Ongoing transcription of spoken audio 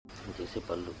చేసే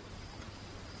పనులు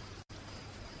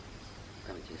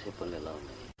కానీ చేసే పనులు ఎలా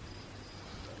ఉన్నాయి?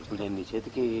 ఇప్పుడు నేను నీ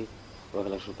చేతికి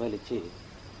 1,00,000 రూపాయలు ఇచ్చి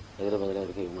హైదరాబాద్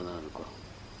ఎవరికి ఇవ్వమన్నా అనుకో,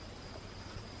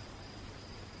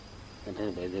 అంటే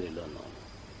నేను బయలుదేరి వెళ్ళు అన్నాను.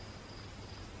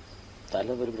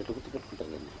 తాళ్ళ వరకు ఎట్లా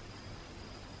గుర్తుపెట్టుకుంటాను దాన్ని?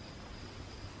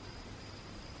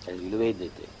 అది విలువైంది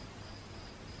అయితే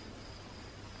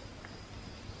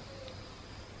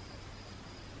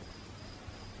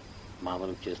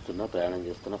మామూలు చేస్తున్నా, ప్రయాణం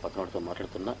చేస్తున్నా, పక్కన వాడితో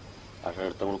మాట్లాడుతున్నా,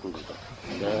 అట్లా అనుకుంటుంటా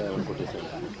ఇంకా కొట్టేసాడు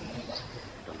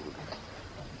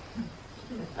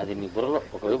అది నీ బుర్రలో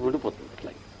ఒకవైపు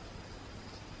ఉండిపోతుంది.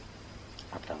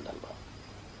 అట్లా ఉండాలి బాబు.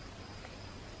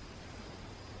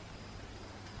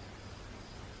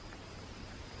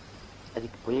 అది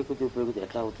పోయే కొద్ది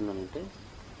ఎట్లా అవుతుందనంటే,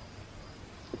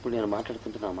 ఇప్పుడు నేను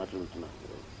మాట్లాడుతుంటే నా మాటలు ఉంటున్నాను.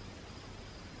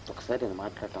 ఒకసారి నేను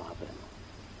మాట్లాడటం ఆపాను,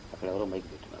 అక్కడ ఎవరో మైక్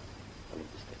పెట్టున్నారు,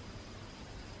 వినిపిస్తాయి.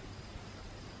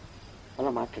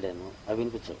 అలా మాట్లాడాను, అవి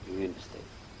వినిపించవు, ఇవి వినిపిస్తాయి.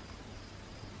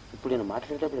 ఇప్పుడు నేను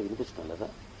మాట్లాడేటప్పుడు వినిపిస్తున్నాను లేదా?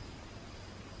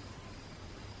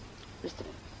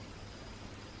 వినిపిస్తున్నాయి.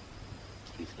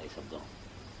 ఈ శబ్దం,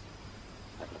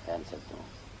 అక్కడ ఫ్యాన్ శబ్దం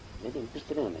అనేది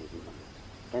వినిపిస్తూనే ఉన్నాయి.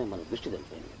 కానీ మన దృష్టి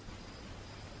దానిపైన.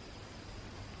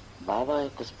 బాబా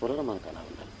యొక్క స్ఫురణ మనకు అలా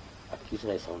ఉండాలి, ఆ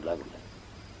కీసురాయి సౌండ్ లాగా ఉండాలి.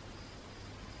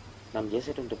 మనం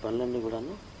చేసేటువంటి పనులన్నీ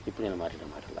కూడాను ఇప్పుడు నేను మాట్లాడే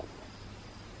మాటలాగా ఉన్నాయి.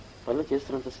 పనులు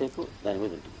చేస్తున్నంతసేపు దాని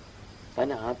మీద ఉంటుంది,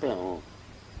 కానీ ఆపాము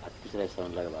ఆ కీసురాయి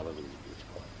సౌండ్ లాగా బాబా మీద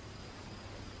చూపించుకోవాలి.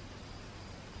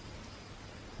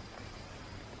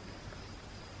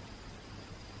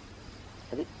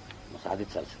 అది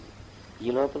సాధించాల్సింది. ఈ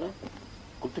లోపల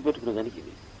గుర్తుపెట్టుకునే దానికి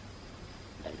ఇది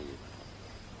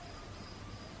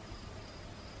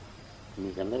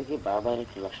మీకందరికీ బాబా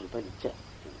 2,00,000 రూపాయలు ఇచ్చా.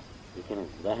 ఇంకా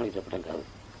ఉదాహరణకి చెప్పడం కాదు.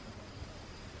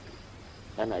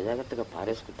 కానీ అజాగ్రత్తగా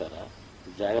పారేసుకుంటారా,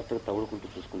 జాగ్రత్తగా తగులుకుంటూ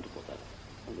చూసుకుంటూ పోతారా?